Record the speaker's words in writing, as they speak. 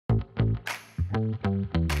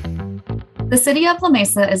The City of La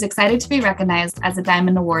Mesa is excited to be recognized as a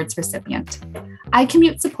Diamond Awards recipient.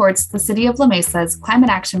 iCommute supports the City of La Mesa's Climate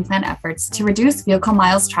Action Plan efforts to reduce vehicle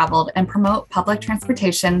miles traveled and promote public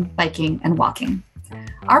transportation, biking, and walking.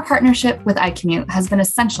 Our partnership with iCommute has been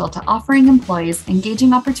essential to offering employees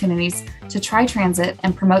engaging opportunities to try transit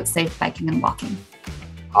and promote safe biking and walking.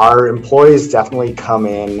 Our employees definitely come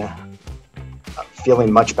in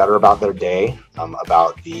feeling much better about their day,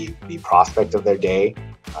 about the prospect of their day,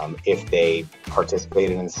 if they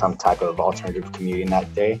participated in some type of alternative commuting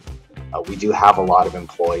that day. We do have a lot of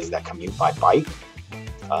employees that commute by bike.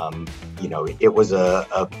 It was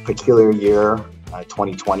a peculiar year,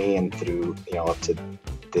 2020 and through, up to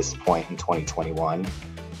this point in 2021.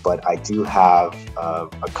 But I do have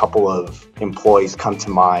a couple of employees come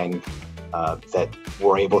to mind that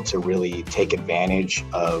were able to really take advantage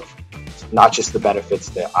of not just the benefits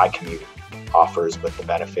that iCommute offers, but the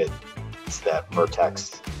benefits that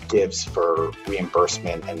Vertex gives for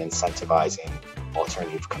reimbursement and incentivizing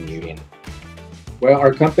alternative commuting. Well,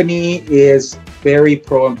 our company is very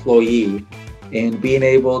pro-employee, and being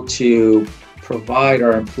able to provide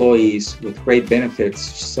our employees with great benefits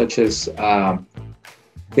such as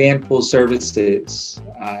vanpool services,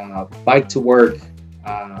 bike to work,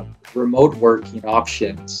 remote working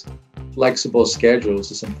options, flexible schedules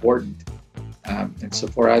is important. And so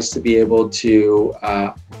for us to be able to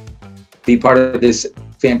be part of this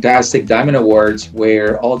fantastic Diamond Awards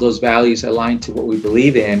where all those values align to what we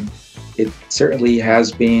believe in, it certainly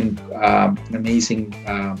has been an amazing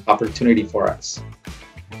opportunity for us.